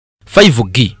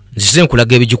5G nzize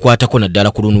nkulaga ebigikwatako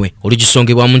naddala ku lunwe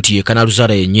olugisongebwamu nti ye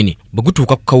KANALUZAALA yennyini bwe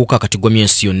gutuuka ku kawuka akatigomya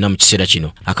ensi yonna mu kiseera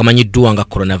kino akamanyiddwa nga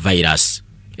coronavirus.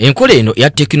 Enkola eno eya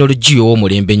tekinologiya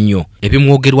ow'omulembe nnyo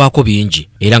ebimwogerwako bingi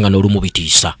era nga n'olumu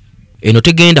bitiisa. Eno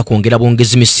tegenda kwongera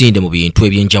bwongezi misinde mu bintu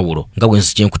eby'enjawulo nga bwe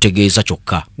nzije nkutegeeza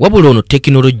kyokka, wabula ono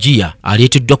tekinologiya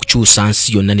aleeteddwa kukyusa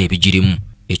nsi yonna n'ebigirimu.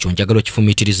 Ekyo njagala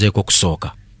okifumiitirizeeko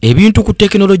okusooka. Ebintu ku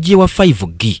tekinologiya wa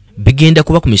 5G bigenda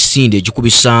kuba ku misinde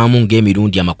egikubisaamu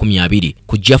ng'emirundi 20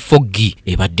 kujja 4G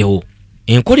ebaddewo.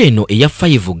 Enkola eno eya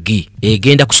 5G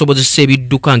egenda kusobozesa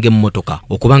ebidduka ng'emmotoka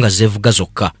okuba nga zeevuga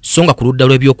zokka, so nga ku ludda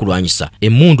lw'ebyokulwanyisa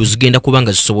emmundu zigenda kuba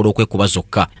nga zisobola okwekuba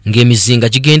zokka, ng'emizinga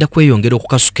gigenda kweyongera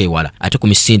okukasuka ewala ate ku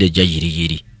misinde egya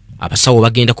yiriyiri. Abasawo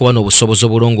bagenda kuba n'obusobozi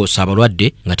obulongoosa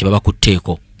abalwadde nga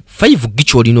tebabakutteeko. 5G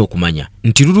ky'olina okumanya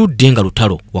nti luludde nga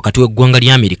lutalo wakati w'eggwanga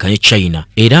lya Amerika ne China,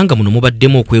 era nga muno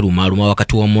mubaddemu okwerumaaluma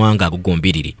wakati w'amawanga ago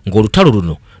gombiriri, ng'olutalo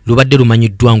luno lubadde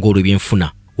lumanyiddwa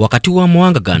ng'olw'ebyenfuna. Wakati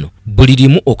w'amawanga gano buli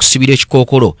limu okusibira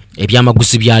ekikookolo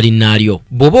ebyamaguzi bya linnaalyo.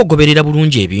 Bw'oba ogoberera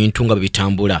bulungi ebintu nga bwe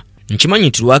bitambula, nkimanyi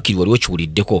nti lwakiri waliwo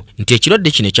kiwuliddeko nti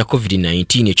ekirwadde kino ekya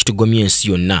COVID-19 ekitugomya ensi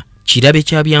yonna kirabe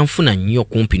kya byanfuna nnyo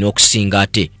kumpi n'okusinga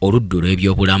ate oludda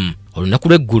olw'ebyobulamu. Olunaku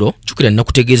lw'eggulo jjukira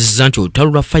nakutegeezezza nti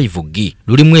olutalo lwa 5G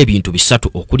lulimu ebintu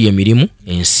bisatu okuli emirimu,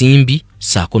 ensimbi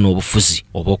ssaako n'obufuzi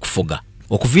oba okufuga.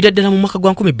 Okuviira ddala mu mwaka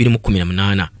gwa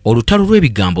 2018 olutalo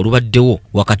lw'ebigambo lubaddewo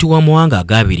wakati w'amawanga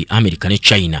agabiri Amerika ne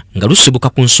China nga lusibuka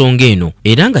ku nsonga eno,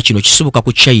 era nga kino kisibuka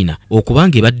ku China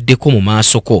okubanga ebaddeko mu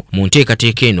maasoko mu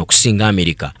nteekateeka eno okusinga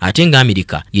Amerika, ate nga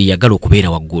Amerika ye yagala okubeera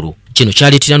waggulu. Kino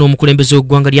kyaleetera n'omukulembeze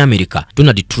w'eggwanga lya Amerika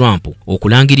Donald Trump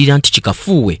okulangirira nti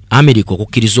kikafuuwe Amerika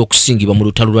okukkiriza okusingibwa mu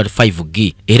lutalo lwa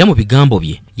 5G, era mu bigambo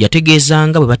bye yategeeza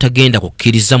nga bwe batagenda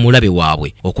kukkiriza mulabe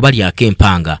waabwe okubalyako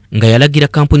empanga, nga yalagira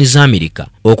kampuni za Amerika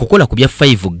okukola ku bya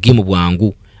 5G mu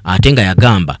bwangu, ate nga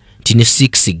yagamba nti ne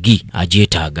 6G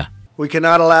agyetaaga. We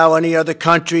cannot allow any other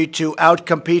country to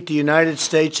outcompete the United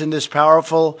States in this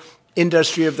powerful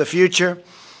industry of the future.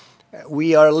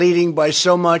 We are leading by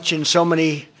so much in so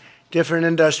many different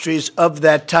industries of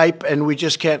that type, and we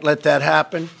just can't let that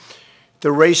happen.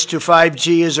 The race to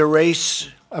 5G is a race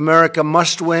America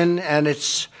must win, and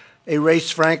it's a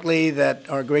race, frankly, that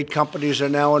our great companies are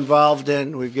now involved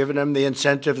in. We've given them the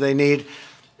incentive they need.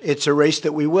 It's a race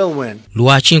that we will win.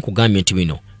 Lwaki nkugambye nti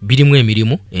bino birimu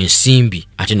emirimu, ensimbi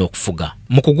ate n'okufuga.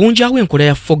 Mu kugunjaawo enkola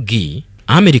ya 4G,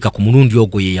 Amerika ku mulundi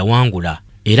ogwo ye yawangula,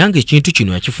 era ng'ekintu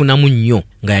kino yakifunamu nnyo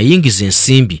nga yayingiza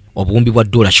ensimbi obuwumbi bwa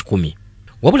 $100.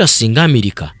 Wabula singa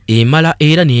Amerika emala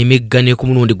era n'emeggane ku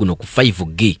mulundi guno ku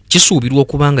 5G, kisuubirwa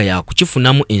okubanga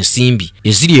yakukifunamu ensimbi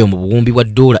eziri eyo mu buwumbi bwa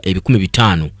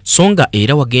 $500, so nga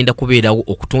era wagenda kubeerawo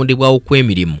okutondebwawo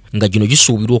kw'emirimu nga gino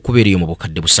gisuubirwa okubeera eyo mu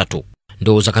bukadde 3.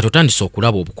 Ndowooza katotandise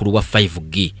okulaba obukulu bwa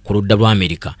 5G ku ludda lwa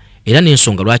Amerika, era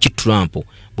n'ensonga lwaki Trump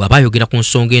bw'aba ayogera ku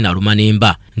nsonga eno aluma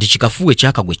n'emba nti kikafuuwe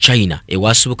kyakagwe China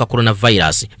ewaasibuka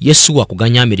coronavirus yesiwa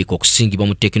kuganya Amerika okusingibwa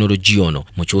mu tekinologiya ono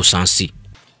mu kyusansi.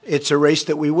 It's a race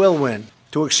that we will win.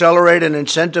 To accelerate and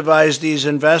incentivize these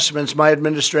investments, my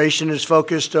administration is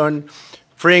focused on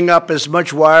freeing up as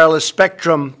much wireless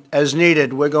spectrum as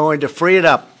needed. We're going to free it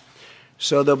up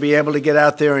so they'll be able to get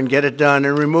out there and get it done,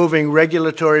 and removing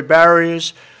regulatory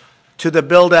barriers to the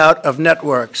build-out of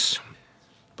networks.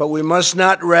 But we must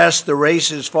not rest. The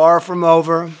race is far from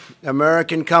over.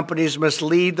 American companies must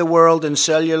lead the world in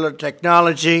cellular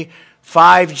technology.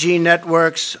 5G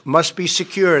networks must be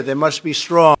secure, they must be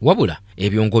strong. Wabula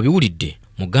ebyo ng'obiwulidde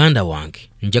muganda wange,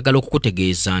 njagala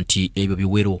okukutegeeza nti ebyo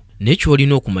biwero,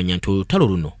 n'ekyolina okumanya nti olutalo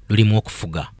luno lulimu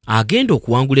okufuga. Agenda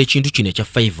okuwangula ekintu kino ekya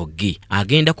 5G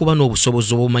agenda kuba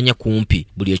n'obusobozi obumanya kumpi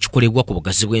buli ekikolebwa ku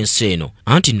bugazi bw'ensi eno,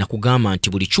 anti nakugamba nti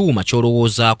buli kyuma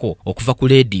ky'olowoozaako okuva ku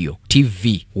leediyo,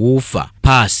 TV, woofer,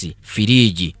 paasi,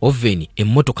 firiigi, oveni,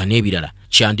 emmotoka n'ebirala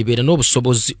kyandibeera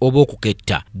n'obusobozi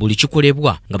obw'okuketta buli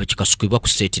kikolebwa nga bwe kikasukibwa ku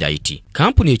satellite.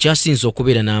 Kampuni ekyasinze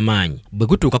okubeera n'amaanyi bwe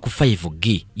gutuuka ku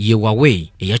 5G ye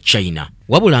Huawei eya China,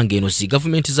 wabula ng'eno zi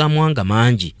gavumenti z'amawanga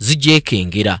mangi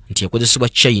zigyekengera nti ekozesebwa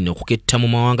China okuketta mu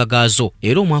mawanga gaazo,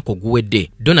 era omwaka oguwedde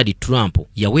Donald Trump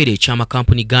yaweera ekyama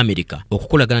kampuni ga Amerika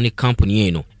okukolagana ne kampuni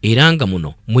eno, era nga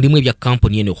muno mulimu ebya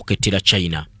kampuni eno okukettera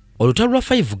China. Olutalo lwa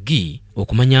 5G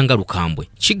okumanya nga lukambwe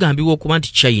kigambibwa okuba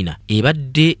nti China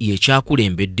ebadde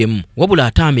yekyakulembeddemu, wabula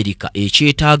ate Amerika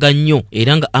ekyetaaga nnyo,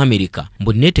 era nga Amerika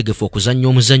mbu neetegefu okuzannya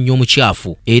omuzannyo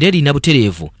omukyafu era erina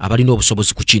butereevu abalina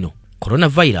obusobozi ku kino.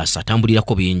 Coronavirus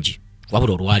atambulirako bingi,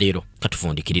 wabula olwaleero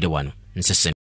katufundikirire wano nsese.